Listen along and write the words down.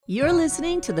You're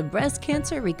listening to the Breast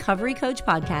Cancer Recovery Coach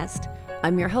Podcast.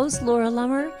 I'm your host, Laura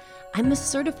Lummer. I'm a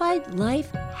certified life,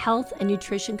 health, and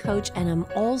nutrition coach, and I'm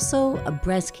also a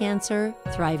breast cancer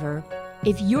thriver.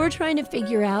 If you're trying to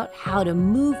figure out how to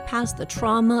move past the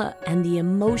trauma and the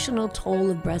emotional toll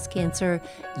of breast cancer,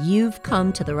 you've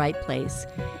come to the right place.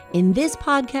 In this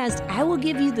podcast, I will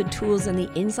give you the tools and the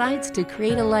insights to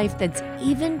create a life that's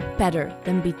even better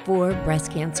than before breast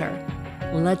cancer.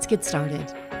 Let's get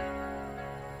started.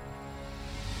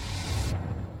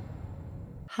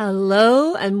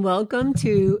 Hello and welcome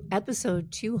to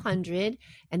episode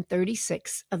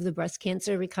 236 of the Breast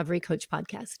Cancer Recovery Coach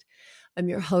Podcast. I'm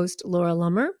your host, Laura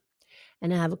Lummer,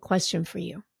 and I have a question for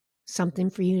you, something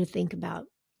for you to think about.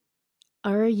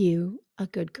 Are you a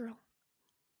good girl?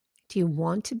 Do you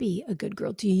want to be a good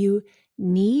girl? Do you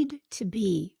need to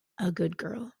be a good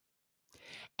girl?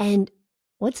 And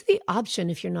what's the option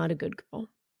if you're not a good girl?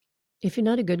 If you're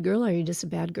not a good girl, are you just a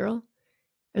bad girl?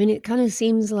 I mean, it kind of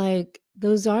seems like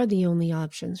those are the only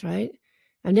options, right?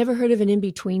 I've never heard of an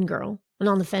in-between girl, an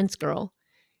on-the-fence girl.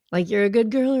 Like you're a good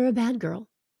girl or a bad girl,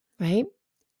 right?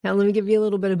 Now, let me give you a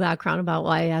little bit of background about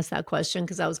why I asked that question,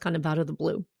 because that was kind of out of the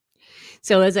blue.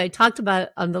 So as I talked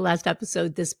about on the last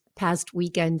episode, this past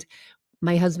weekend,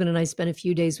 my husband and I spent a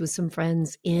few days with some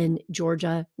friends in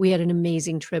Georgia. We had an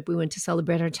amazing trip. We went to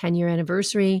celebrate our 10-year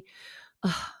anniversary.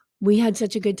 We had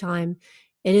such a good time.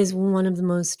 It is one of the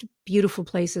most beautiful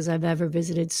places I've ever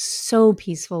visited. So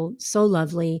peaceful, so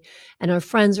lovely. And our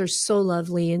friends are so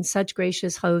lovely and such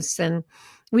gracious hosts. And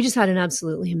we just had an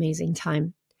absolutely amazing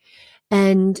time.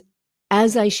 And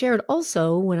as I shared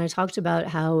also, when I talked about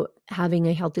how having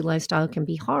a healthy lifestyle can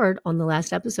be hard on the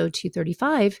last episode,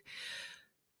 235,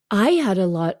 I had a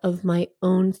lot of my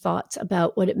own thoughts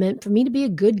about what it meant for me to be a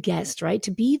good guest, right? To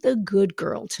be the good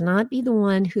girl, to not be the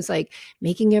one who's like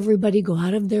making everybody go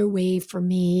out of their way for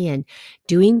me and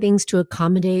doing things to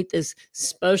accommodate this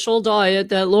special diet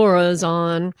that Laura is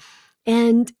on.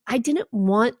 And I didn't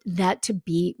want that to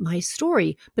be my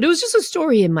story, but it was just a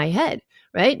story in my head,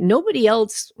 right? Nobody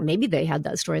else, maybe they had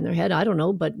that story in their head, I don't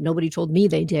know, but nobody told me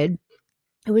they did.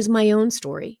 It was my own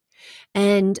story.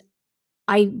 And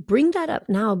I bring that up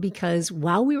now because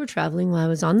while we were traveling, while I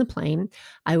was on the plane,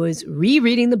 I was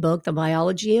rereading the book, The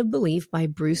Biology of Belief by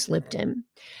Bruce Lipton.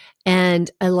 And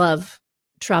I love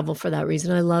travel for that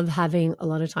reason. I love having a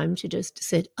lot of time to just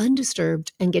sit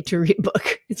undisturbed and get to read a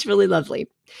book. It's really lovely.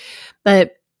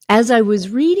 But as I was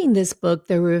reading this book,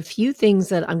 there were a few things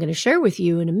that I'm going to share with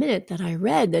you in a minute that I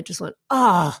read that just went,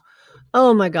 oh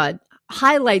my God,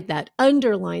 highlight that,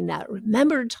 underline that,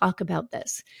 remember to talk about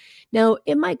this. Now,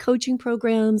 in my coaching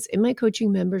programs, in my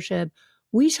coaching membership,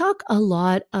 we talk a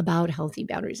lot about healthy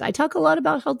boundaries. I talk a lot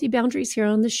about healthy boundaries here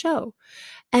on the show.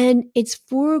 And it's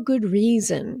for a good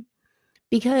reason,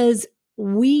 because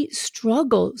we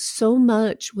struggle so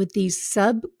much with these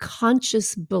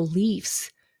subconscious beliefs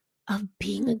of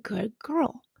being a good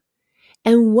girl.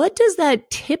 And what does that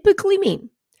typically mean?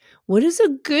 What does a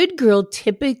good girl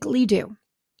typically do?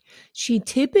 She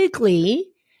typically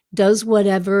does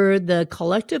whatever the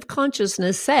collective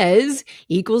consciousness says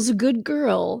equals a good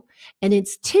girl. And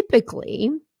it's typically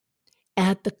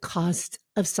at the cost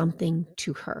of something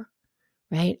to her,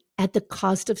 right? At the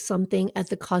cost of something, at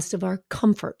the cost of our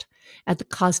comfort, at the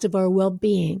cost of our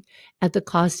well-being, at the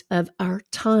cost of our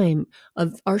time,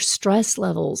 of our stress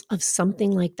levels, of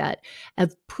something like that,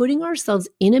 of putting ourselves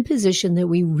in a position that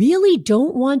we really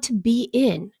don't want to be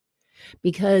in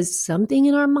because something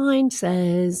in our mind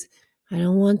says, I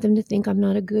don't want them to think I'm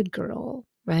not a good girl,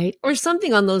 right? Or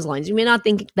something on those lines. You may not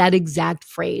think that exact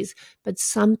phrase, but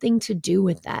something to do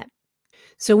with that.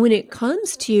 So when it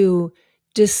comes to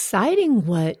deciding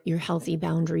what your healthy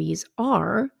boundaries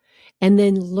are, and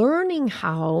then learning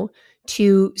how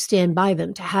to stand by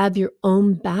them, to have your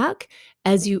own back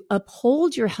as you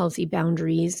uphold your healthy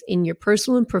boundaries in your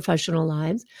personal and professional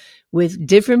lives with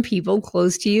different people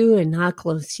close to you and not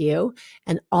close to you,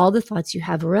 and all the thoughts you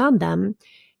have around them,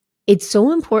 it's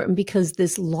so important because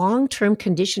this long-term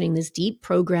conditioning, this deep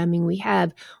programming we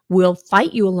have will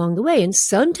fight you along the way. And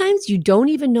sometimes you don't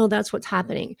even know that's what's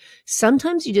happening.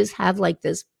 Sometimes you just have like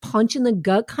this punch in the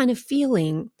gut kind of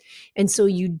feeling. And so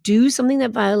you do something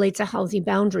that violates a healthy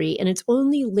boundary. And it's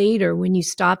only later when you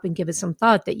stop and give it some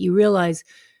thought that you realize,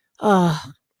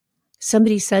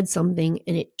 somebody said something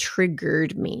and it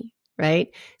triggered me, right?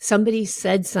 Somebody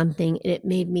said something and it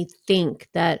made me think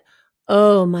that,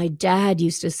 oh, my dad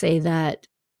used to say that.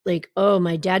 Like, oh,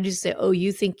 my dad used to say, oh,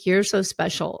 you think you're so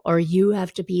special, or you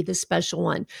have to be the special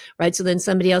one, right? So then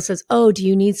somebody else says, oh, do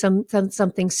you need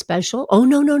something special? Oh,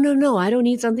 no, I don't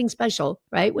need something special,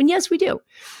 right? When yes, we do.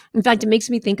 In fact, it makes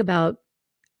me think about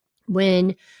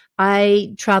when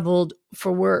I traveled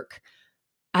for work,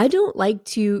 I don't like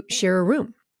to share a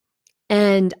room.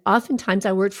 And oftentimes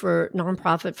I worked for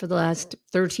nonprofit for the last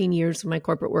 13 years of my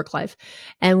corporate work life.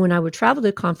 And when I would travel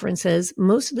to conferences,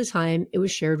 most of the time it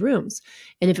was shared rooms.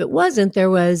 And if it wasn't,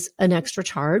 there was an extra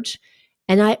charge.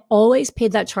 And I always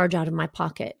paid that charge out of my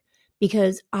pocket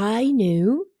because I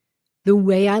knew the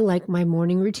way I liked my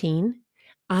morning routine.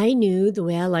 I knew the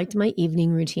way I liked my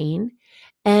evening routine.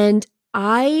 And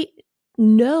I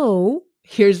know,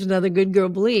 here's another good girl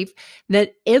belief,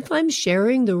 that if I'm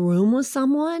sharing the room with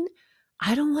someone,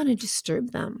 I don't want to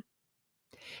disturb them.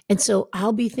 And so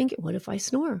I'll be thinking, what if I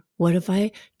snore? What if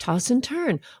I toss and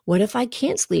turn? What if I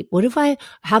can't sleep? What if I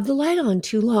have the light on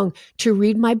too long to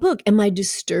read my book? Am I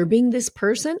disturbing this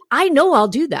person? I know I'll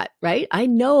do that, right? I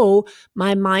know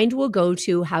my mind will go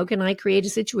to how can I create a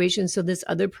situation so this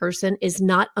other person is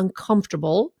not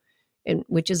uncomfortable, and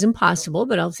which is impossible,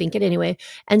 but I'll think it anyway.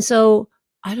 And so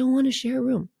I don't want to share a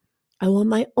room. I want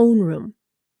my own room.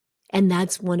 And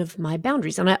that's one of my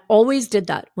boundaries. And I always did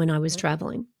that when I was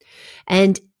traveling.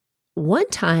 And one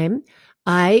time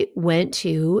I went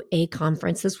to a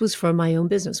conference. This was for my own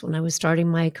business when I was starting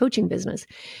my coaching business.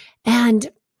 And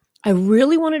I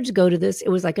really wanted to go to this. It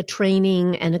was like a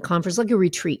training and a conference, like a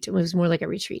retreat. It was more like a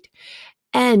retreat.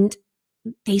 And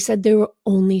they said there were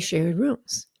only shared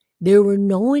rooms. There were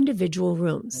no individual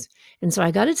rooms. And so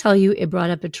I got to tell you, it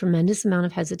brought up a tremendous amount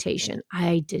of hesitation.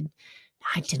 I didn't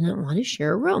want to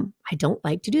share a room. I don't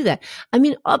like to do that. I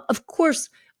mean, of course,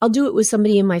 I'll do it with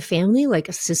somebody in my family, like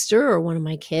a sister or one of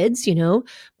my kids,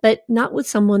 but not with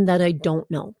someone that I don't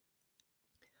know.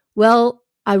 Well,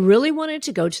 I really wanted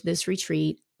to go to this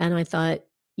retreat, and I thought,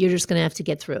 you're just going to have to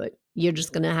get through it. You're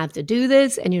just going to have to do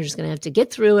this, and you're just going to have to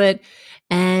get through it.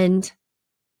 And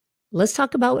let's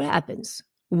talk about what happens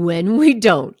when we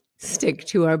don't stick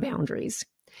to our boundaries.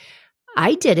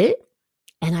 I did it,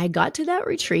 and I got to that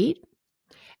retreat.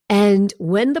 And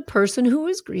when the person who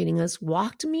was greeting us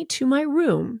walked me to my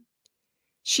room,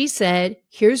 she said,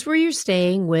 here's where you're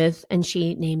staying with, and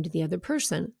she named the other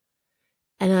person.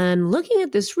 And I'm looking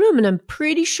at this room and I'm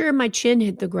pretty sure my chin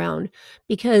hit the ground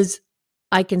because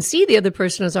I can see the other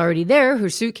person is already there. Her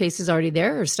suitcase is already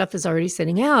there. Her stuff is already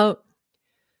sitting out,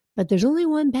 but there's only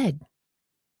one bed.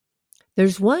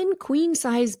 There's one queen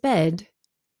size bed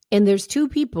and there's two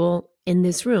people in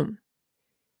this room.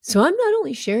 So I'm not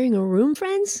only sharing a room,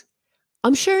 friends,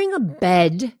 I'm sharing a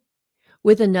bed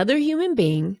with another human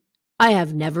being I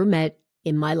have never met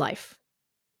in my life.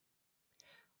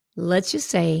 Let's just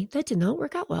say that did not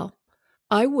work out well.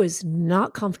 I was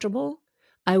not comfortable.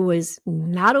 I was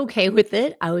not okay with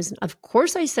it. Of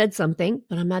course I said something,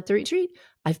 but I'm at the retreat.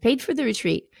 I've paid for the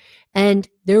retreat and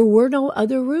there were no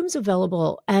other rooms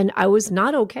available. And I was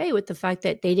not okay with the fact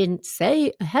that they didn't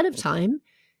say ahead of time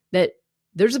that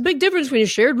there's a big difference between a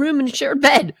shared room and a shared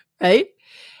bed, right?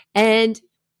 And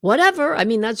whatever, I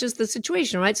mean, that's just the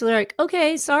situation, right? So they're like,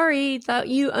 okay, sorry, thought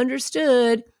you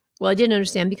understood. Well, I didn't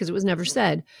understand because it was never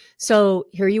said. So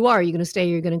here you are, you're going to stay,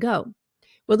 you're going to go.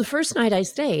 Well, the first night I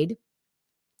stayed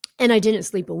and I didn't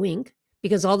sleep a wink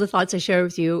because all the thoughts I shared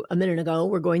with you a minute ago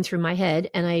were going through my head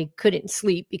and I couldn't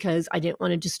sleep because I didn't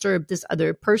want to disturb this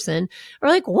other person. Or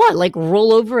like what? Like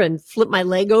roll over and flip my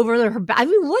leg over her back? I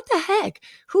mean, what the heck?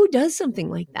 Who does something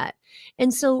like that?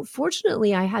 And so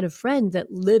fortunately, I had a friend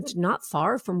that lived not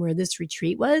far from where this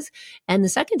retreat was. And the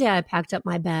second day I packed up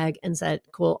my bag and said,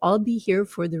 cool, I'll be here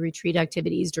for the retreat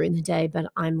activities during the day, but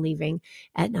I'm leaving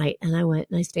at night. And I went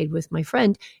and I stayed with my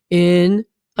friend in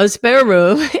a spare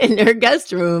room in their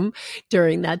guest room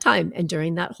during that time and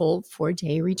during that whole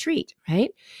 4-day retreat,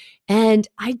 right? And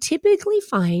I typically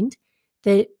find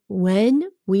that when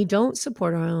we don't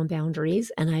support our own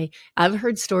boundaries, and I've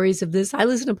heard stories of this, I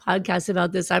listen to podcasts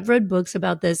about this, I've read books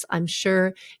about this, I'm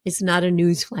sure it's not a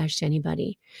news flash to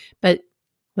anybody. But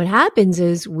what happens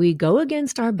is we go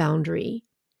against our boundary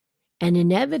and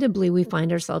inevitably we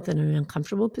find ourselves in an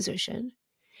uncomfortable position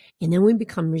and then we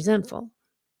become resentful.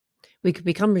 We could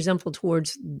become resentful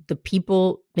towards the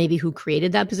people maybe who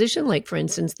created that position. Like for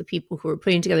instance, the people who were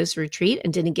putting together this retreat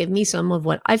and didn't give me some of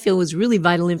what I feel was really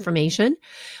vital information,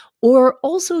 or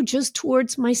also just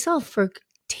towards myself for,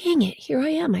 dang it, here I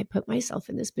am. I put myself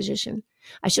in this position.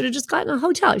 I should have just gotten a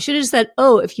hotel. I should have just said,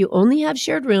 oh, if you only have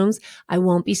shared rooms, I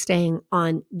won't be staying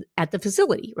at the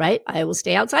facility, right? I will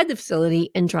stay outside the facility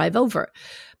and drive over.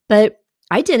 But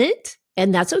I didn't,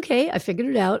 and that's okay. I figured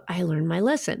it out. I learned my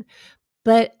lesson.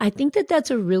 But I think that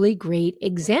that's a really great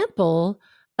example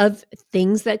of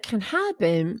things that can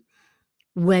happen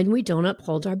when we don't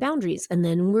uphold our boundaries. And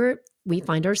then we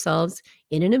find ourselves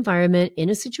in an environment,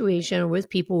 in a situation, or with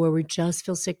people where we just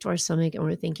feel sick to our stomach and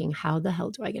we're thinking, how the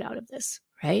hell do I get out of this,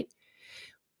 right?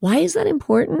 Why is that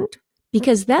important?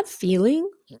 Because that feeling,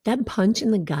 that punch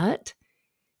in the gut,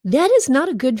 that is not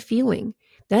a good feeling.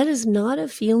 That is not a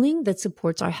feeling that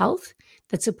supports our health,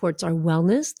 that supports our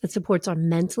wellness, that supports our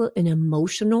mental and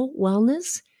emotional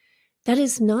wellness. That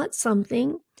is not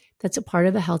something that's a part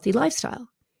of a healthy lifestyle.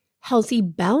 Healthy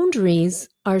boundaries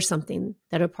are something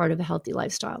that are part of a healthy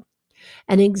lifestyle.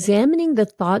 And examining the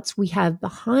thoughts we have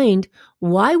behind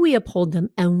why we uphold them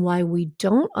and why we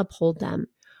don't uphold them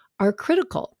are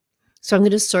critical. So I'm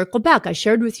going to circle back. I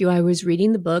shared with you, I was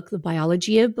reading the book, The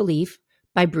Biology of Belief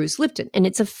by Bruce Lipton. And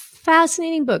it's a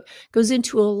fascinating book. It goes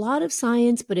into a lot of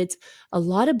science, but it's a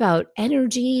lot about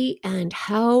energy and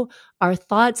how our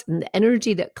thoughts and the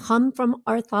energy that come from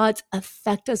our thoughts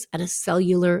affect us at a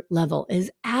cellular level. It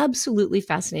is absolutely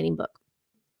fascinating book.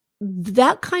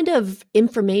 That kind of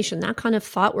information, that kind of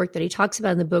thought work that he talks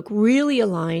about in the book really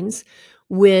aligns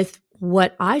with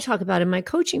what I talk about in my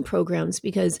coaching programs,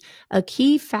 because a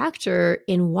key factor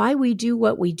in why we do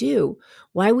what we do,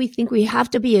 why we think we have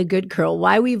to be a good girl,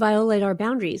 why we violate our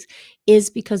boundaries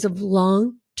is because of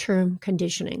long-term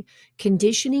conditioning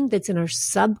that's in our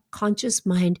subconscious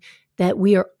mind that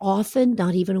we are often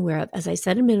not even aware of. As I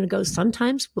said a minute ago,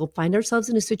 sometimes we'll find ourselves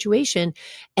in a situation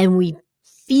and we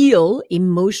feel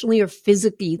emotionally or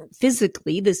physically,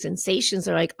 the sensations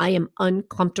are like, I am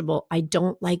uncomfortable. I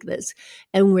don't like this.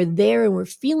 And we're there and we're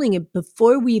feeling it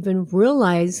before we even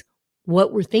realize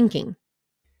what we're thinking,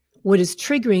 what is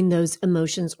triggering those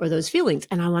emotions or those feelings.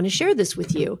 And I want to share this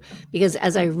with you because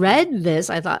as I read this,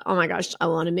 I thought, oh my gosh, I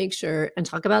want to make sure and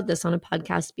talk about this on a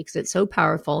podcast because it's so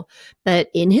powerful. But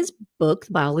in his book,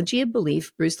 The Biology of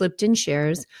Belief, Bruce Lipton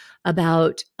shares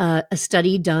about a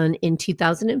study done in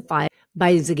 2005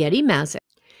 by Zaghetti Massick.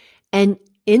 And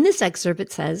in this excerpt,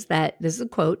 it says that, this is a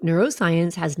quote,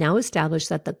 neuroscience has now established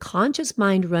that the conscious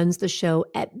mind runs the show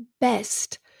at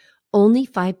best only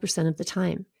 5% of the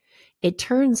time. It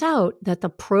turns out that the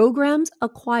programs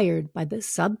acquired by the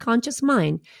subconscious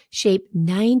mind shape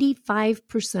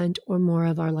 95% or more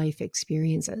of our life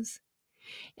experiences.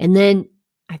 And then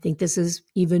I think this is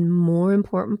even more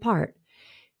important part.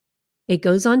 It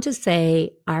goes on to say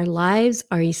our lives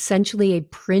are essentially a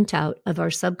printout of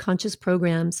our subconscious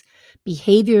programs,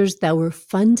 behaviors that were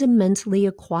fundamentally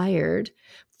acquired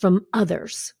from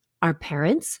others, our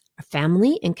parents, our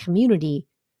family, and community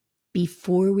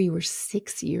before we were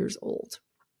 6 years old.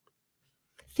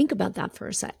 Think about that for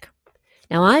a sec.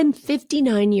 Now, I'm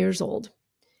 59 years old.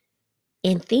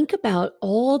 And think about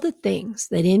all the things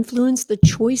that influence the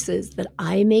choices that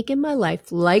I make in my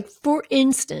life. Like, for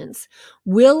instance,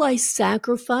 will I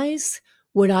sacrifice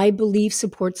what I believe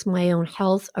supports my own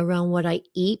health around what I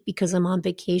eat because I'm on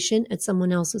vacation at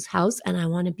someone else's house and I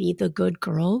want to be the good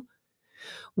girl?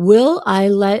 Will I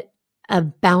let a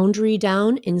boundary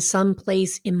down in some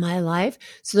place in my life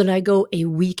so that I go a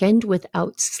weekend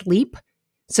without sleep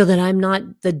so that I'm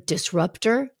not the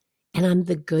disruptor and I'm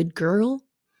the good girl?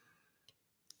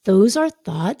 Those are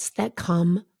thoughts that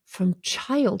come from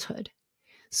childhood.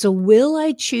 So will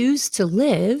I choose to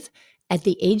live at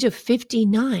the age of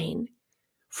 59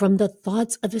 from the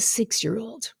thoughts of a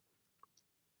 6-year-old?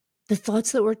 The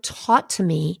thoughts that were taught to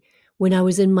me when I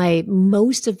was in my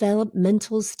most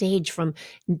developmental stage from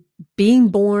being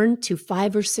born to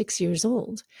 5 or 6 years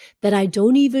old that I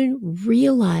don't even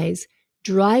realize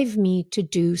drive me to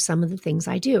do some of the things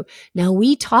I do. Now,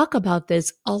 we talk about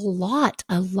this a lot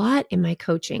in my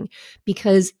coaching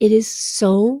because it is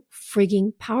so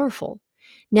frigging powerful.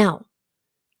 Now,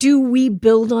 do we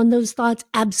build on those thoughts?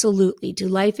 Absolutely. Do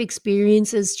life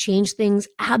experiences change things?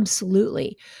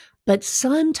 Absolutely. But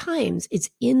sometimes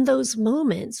it's in those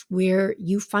moments where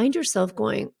you find yourself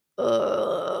going,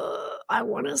 I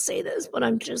want to say this, but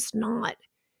I'm just not.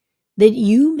 That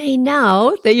you may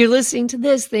now, that you're listening to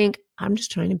this, think, I'm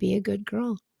just trying to be a good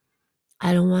girl.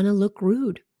 I don't want to look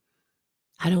rude.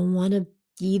 I don't want to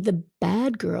be the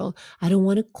bad girl. I don't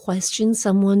want to question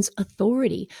someone's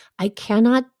authority. I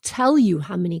cannot tell you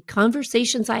how many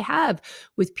conversations I have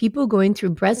with people going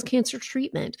through breast cancer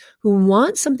treatment who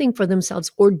want something for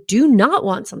themselves or do not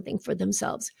want something for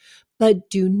themselves, but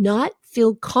do not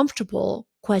feel comfortable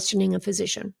questioning a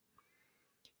physician.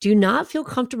 Do not feel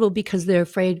comfortable because they're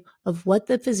afraid of what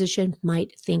the physician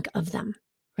might think of them,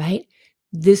 right?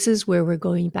 This is where we're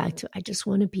going back to, I just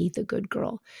want to be the good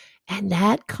girl. And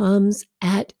that comes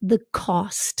at the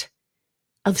cost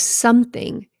of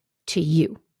something to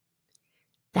you.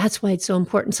 That's why it's so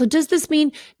important. So does this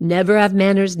mean never have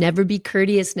manners, never be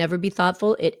courteous, never be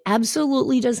thoughtful? It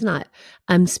absolutely does not.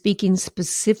 I'm speaking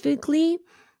specifically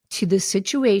to the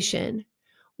situation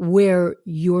where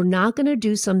you're not going to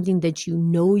do something that you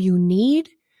know you need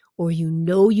or you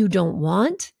know you don't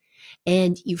want,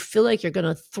 and you feel like you're going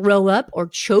to throw up or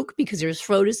choke because your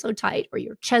throat is so tight or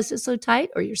your chest is so tight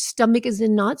or your stomach is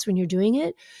in knots when you're doing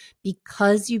it,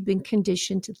 because you've been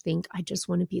conditioned to think, I just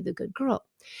want to be the good girl.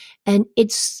 And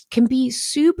it can be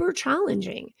super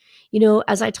challenging.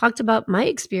 As I talked about my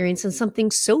experience, and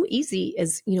something so easy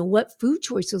as, what food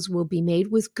choices will be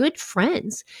made with good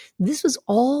friends. This was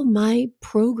all my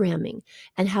programming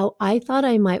and how I thought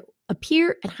I might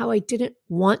appear and how I didn't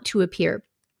want to appear.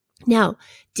 Now,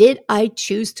 did I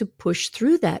choose to push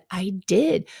through that? I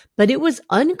did, but it was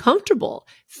uncomfortable.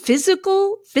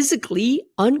 Physically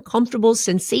uncomfortable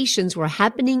sensations were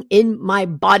happening in my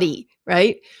body,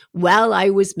 right? While I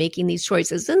was making these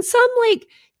choices. And some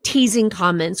teasing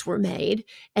comments were made,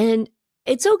 and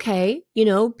it's okay.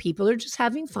 People are just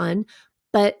having fun,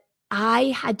 but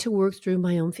I had to work through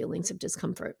my own feelings of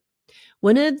discomfort.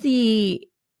 One of the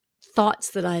thoughts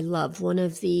that I love, one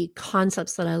of the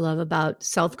concepts that I love about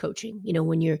self-coaching,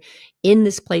 when you're in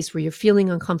this place where you're feeling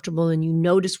uncomfortable and you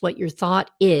notice what your thought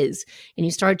is, and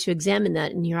you start to examine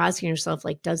that and you're asking yourself,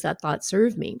 does that thought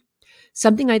serve me?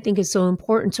 Something I think is so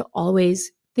important to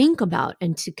always think about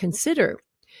and to consider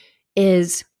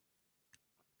is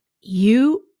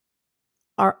you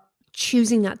are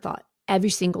choosing that thought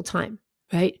every single time.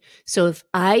 Right? So if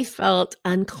I felt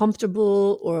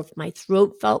uncomfortable or if my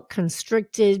throat felt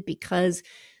constricted because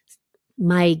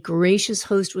my gracious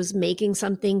host was making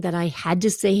something that I had to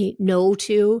say no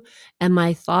to, and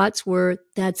my thoughts were,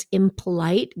 that's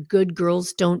impolite. Good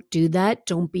girls don't do that.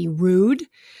 Don't be rude.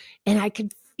 And I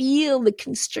could feel the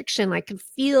constriction. I could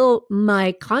feel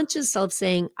my conscious self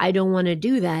saying, I don't want to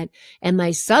do that. And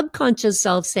my subconscious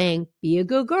self saying, be a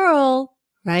good girl.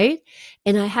 Right?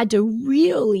 And I had to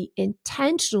really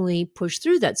intentionally push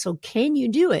through that. So can you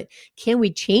do it? Can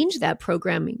we change that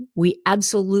programming? We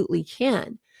absolutely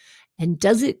can. And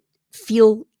does it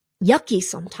feel yucky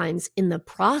sometimes in the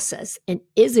process? And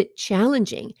is it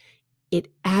challenging?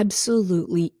 It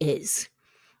absolutely is.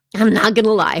 I'm not going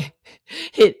to lie.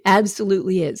 It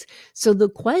absolutely is. So the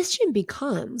question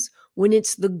becomes, when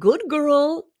it's the good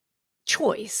girl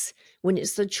choice, when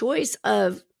it's the choice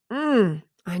of,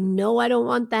 I know I don't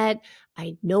want that.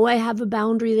 I know I have a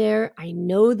boundary there. I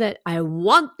know that I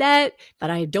want that,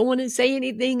 but I don't want to say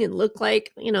anything and look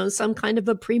like, some kind of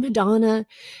a prima donna,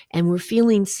 and we're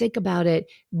feeling sick about it.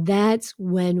 That's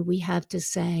when we have to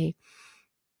say,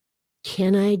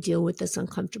 can I deal with this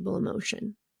uncomfortable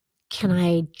emotion? Can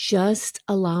I just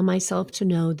allow myself to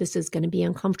know this is going to be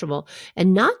uncomfortable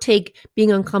and not take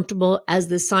being uncomfortable as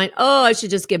the sign, oh, I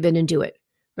should just give in and do it,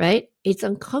 right? It's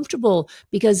uncomfortable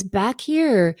because back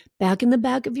here, back in the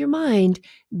back of your mind,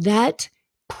 that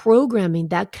programming,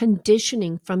 that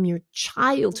conditioning from your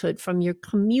childhood, from your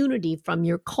community, from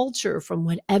your culture, from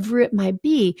whatever it might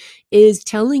be, is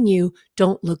telling you,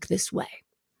 don't look this way.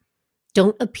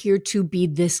 Don't appear to be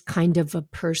this kind of a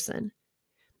person.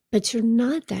 But you're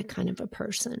not that kind of a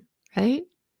person, right?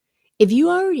 If you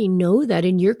already know that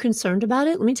and you're concerned about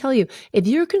it, let me tell you, if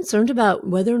you're concerned about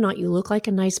whether or not you look like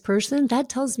a nice person, that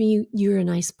tells me you're a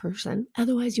nice person.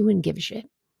 Otherwise, you wouldn't give a shit.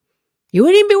 You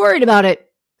wouldn't even be worried about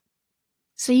it.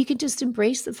 So you can just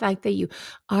embrace the fact that you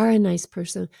are a nice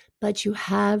person, but you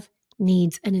have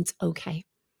needs and it's okay.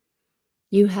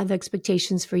 You have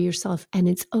expectations for yourself and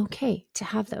it's okay to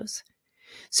have those.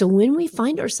 So when we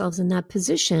find ourselves in that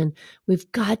position, we've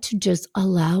got to just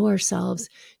allow ourselves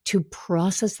to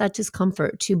process that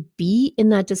discomfort, to be in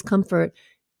that discomfort,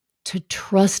 to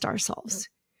trust ourselves,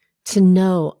 to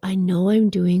know, I know I'm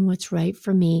doing what's right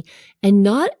for me, and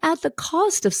not at the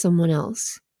cost of someone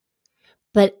else,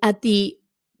 but at the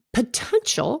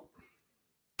potential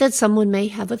that someone may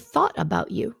have a thought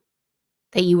about you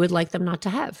that you would like them not to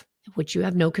have, which you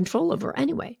have no control over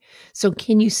anyway. So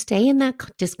can you stay in that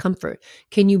discomfort?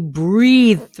 Can you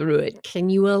breathe through it? Can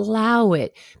you allow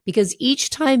it? Because each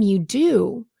time you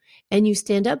do, and you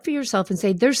stand up for yourself and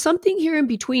say, there's something here in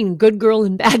between good girl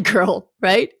and bad girl,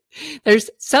 right? There's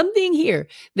something here.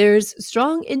 There's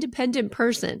strong, independent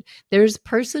person. There's a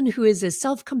person who is a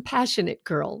self-compassionate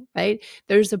girl, right?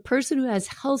 There's a person who has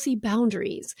healthy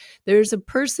boundaries. There's a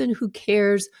person who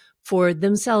cares for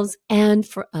themselves and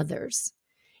for others.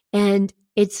 And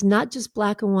it's not just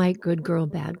black and white, good girl,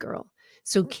 bad girl.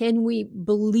 So can we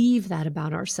believe that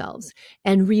about ourselves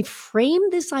and reframe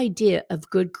this idea of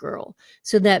good girl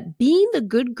so that being the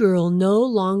good girl no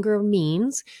longer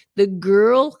means the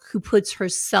girl who puts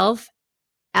herself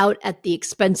out at the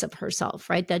expense of herself,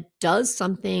 right? That does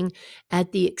something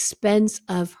at the expense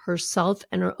of herself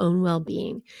and her own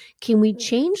well-being. Can we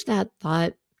change that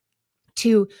thought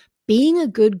to being a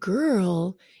good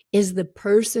girl is the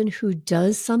person who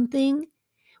does something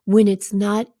when it's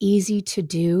not easy to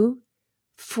do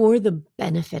for the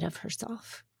benefit of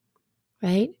herself,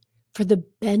 right? For the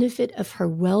benefit of her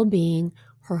well-being,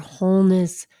 her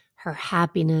wholeness, her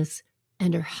happiness,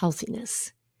 and her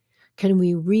healthiness. Can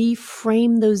we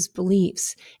reframe those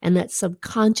beliefs and that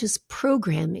subconscious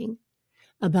programming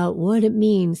about what it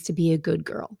means to be a good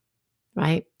girl,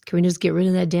 right? Can we just get rid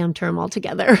of that damn term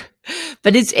altogether?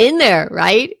 But it's in there,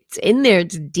 right? It's in there.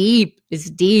 It's deep. It's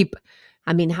deep.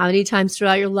 I mean, how many times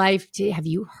throughout your life have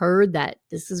you heard that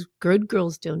this is good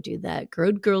girls don't do that?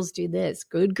 Good girls do this.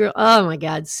 Good girl. Oh my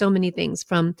God. So many things,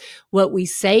 from what we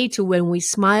say to when we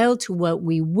smile to what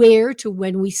we wear to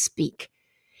when we speak.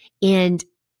 And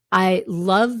I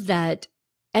love that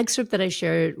excerpt that I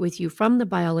shared with you from the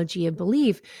Biology of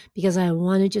Belief, because I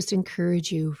want to just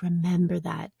encourage you, remember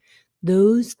that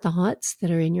those thoughts that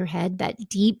are in your head, that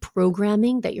deep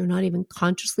programming that you're not even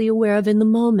consciously aware of in the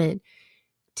moment,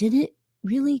 didn't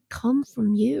really come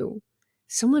from you.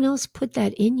 Someone else put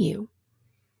that in you.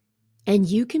 And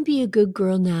you can be a good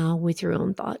girl now with your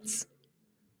own thoughts.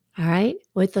 All right?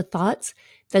 With the thoughts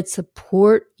that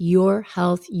support your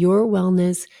health, your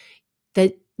wellness,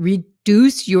 that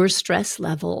reduce your stress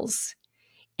levels,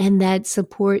 and that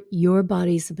support your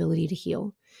body's ability to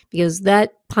heal. Because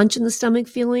that punch in the stomach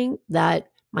feeling,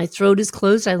 that my throat is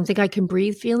closed, I don't think I can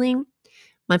breathe feeling,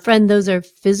 my friend, those are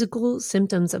physical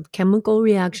symptoms of chemical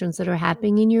reactions that are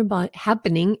happening in your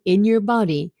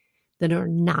body that are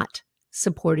not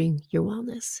supporting your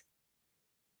wellness.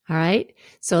 All right?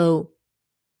 So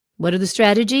what are the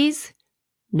strategies?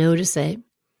 Notice it.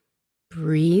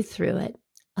 Breathe through it.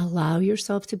 Allow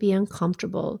yourself to be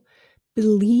uncomfortable.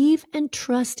 Believe and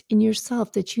trust in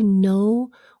yourself that you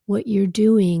know what you're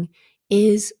doing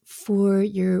is for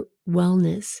your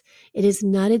wellness. It is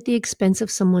not at the expense of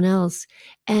someone else,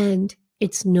 and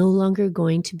it's no longer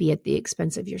going to be at the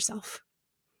expense of yourself.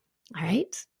 All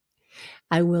right?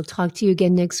 I will talk to you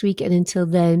again next week, and until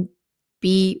then,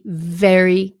 be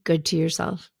very good to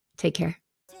yourself. Take care.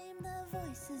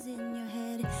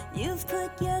 You've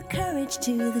put your courage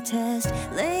to the test,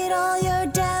 laid all your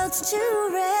doubts to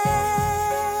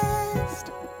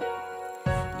rest.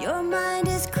 Your mind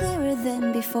is clearer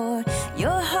than before,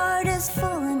 your heart is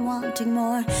full and wanting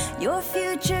more, your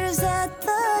future's at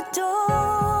the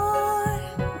door.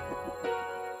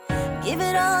 Give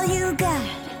it all you got,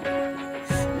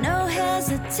 no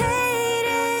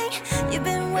hesitating, you've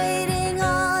been waiting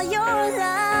all your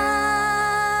life.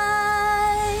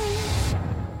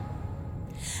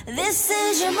 This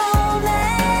is your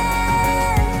moment.